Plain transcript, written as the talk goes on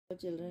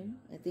Children,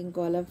 I think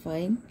all are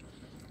fine.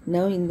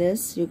 Now in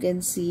this you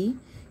can see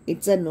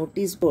it's a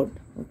notice board.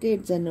 Okay,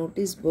 it's a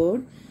notice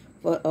board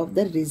of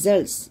the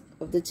results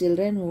of the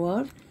children who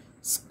have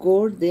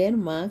scored their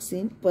marks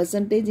in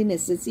percentage in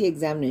SSC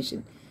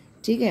examination.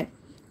 ठीक है,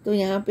 तो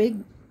यहाँ पे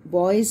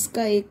boys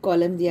का एक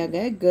column दिया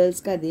गया है,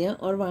 गर्ल्स का दिया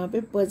और वहाँ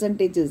पे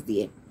परसेंटेजेस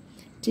दिए.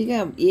 ठीक है,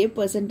 अब ये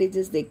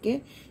परसेंटेजेस देख के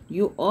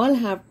you all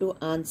have to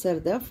answer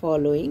the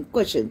following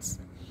questions.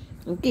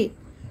 Okay,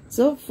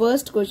 so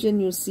first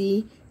question you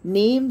C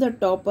name the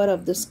topper of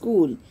the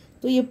school.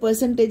 तो ये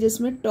परसेंटेजेस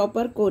में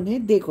टॉपर कौन है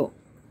देखो.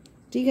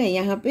 ठीक है,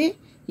 यहाँ पे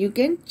you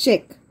can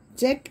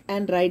check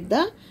and right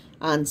the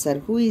answer.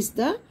 Who is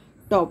the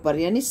topper,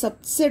 यानी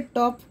सबसे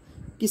टॉप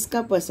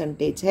किसका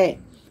परसेंटेज है,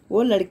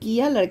 वो लड़की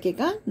या लड़के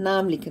का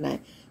नाम लिखना है.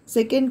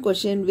 Second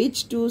question,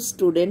 which to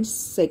students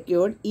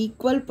secured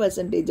equal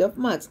percentage of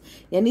marks,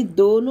 यानी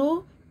दोनों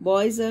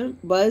बॉयज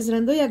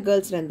रहने दो या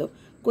गर्ल्स रहने दो,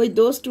 कोई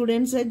दो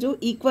स्टूडेंट्स है जो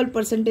इक्वल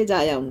परसेंटेज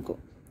आया उनको,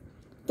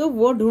 तो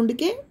वो ढूंढ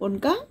के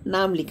उनका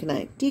नाम लिखना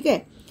है. ठीक है.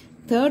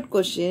 Third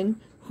question,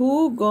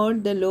 who got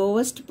the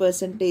lowest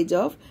percentage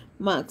of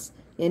marks,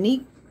 यानी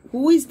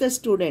हु इज द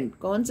स्टूडेंट,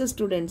 कौन सा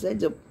स्टूडेंट्स है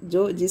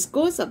जो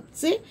जिसको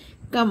सबसे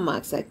कम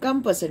मार्क्स आए,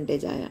 कम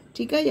परसेंटेज आया.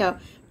 ठीक है, या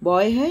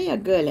बॉय है या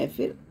गर्ल है,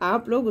 फिर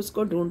आप लोग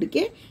उसको ढूंढ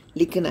के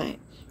लिखना है.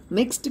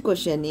 Next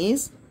question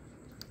is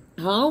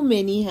how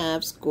many have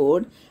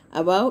scored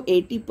about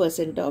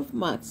 80% of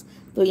marks.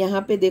 तो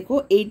यहाँ पे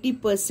देखो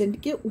 80%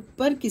 के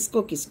ऊपर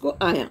किसको किसको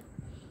आया,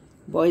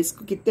 बॉयज़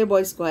को कितने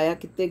बॉयज़ को आया,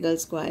 कितने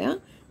गर्ल्स को आया,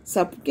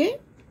 सबके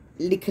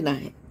लिखना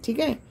है. ठीक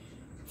है,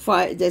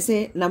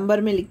 जैसे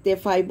नंबर में लिखते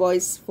हैं 5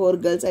 बॉयज़ 4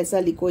 गर्ल्स ऐसा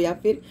लिखो, या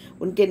फिर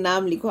उनके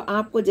नाम लिखो,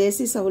 आपको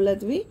जैसी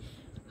सहूलत हुई,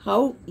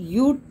 how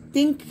you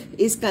think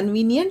is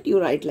convenient you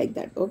right like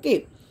that.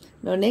 Okay,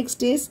 now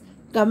next is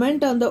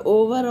comment on the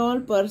overall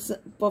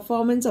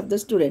performance of the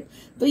student.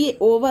 तो ये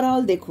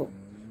ओवरऑल देखो,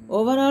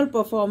 ओवरऑल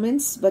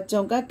परफॉर्मेंस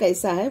बच्चों का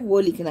कैसा है वो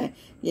लिखना है.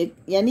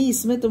 यानी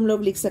इसमें तुम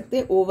लोग लिख सकते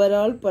हैं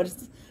overall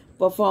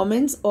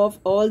performance of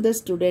all the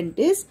student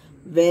is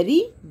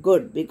very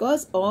good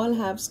because all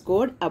have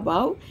scored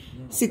about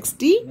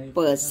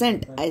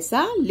 60%,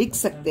 ऐसा लिख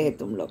सकते हैं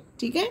तुम लोग.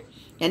 ठीक है,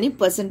 यानी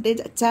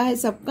परसेंटेज अच्छा है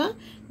सबका,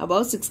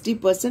 अबाउ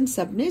 60%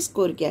 सबने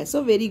स्कोर किया है,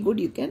 so very good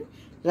you can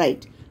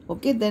write.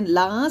 Okay, then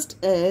last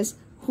is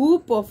who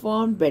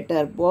perform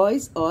better,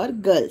 boys और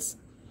गर्ल्स.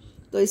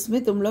 तो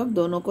इसमें तुम लोग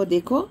दोनों को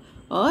देखो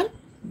और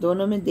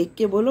दोनों में देख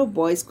के बोलो,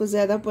 बॉयज़ को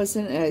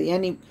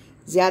यानी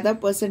ज़्यादा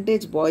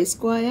परसेंटेज बॉयज़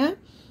को आया,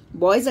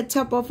 बॉयज़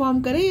अच्छा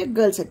परफॉर्म करें या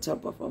गर्ल्स अच्छा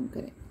परफॉर्म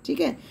करें. ठीक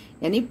है,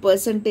 यानी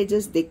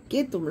परसेंटेजेस देख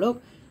के तुम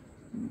लोग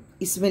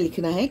इसमें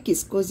लिखना है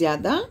किसको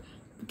ज़्यादा,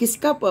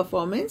 किसका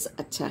परफॉर्मेंस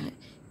अच्छा है,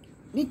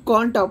 नहीं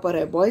कौन टॉपर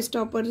है, बॉयज़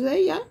टॉपर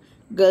है या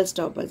गर्ल्स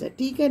टॉपर्स है.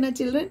 ठीक है ना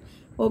children.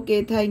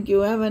 Okay, thank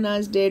you, have a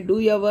nice day. Do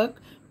your work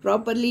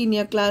properly in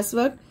your class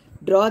work.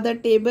 Draw the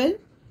table,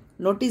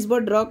 notice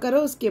board draw करो,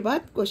 उसके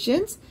बाद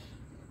क्वेश्चंस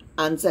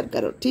आंसर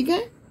करो. ठीक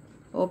है,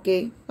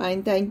 ओके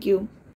फाइन, थैंक यू.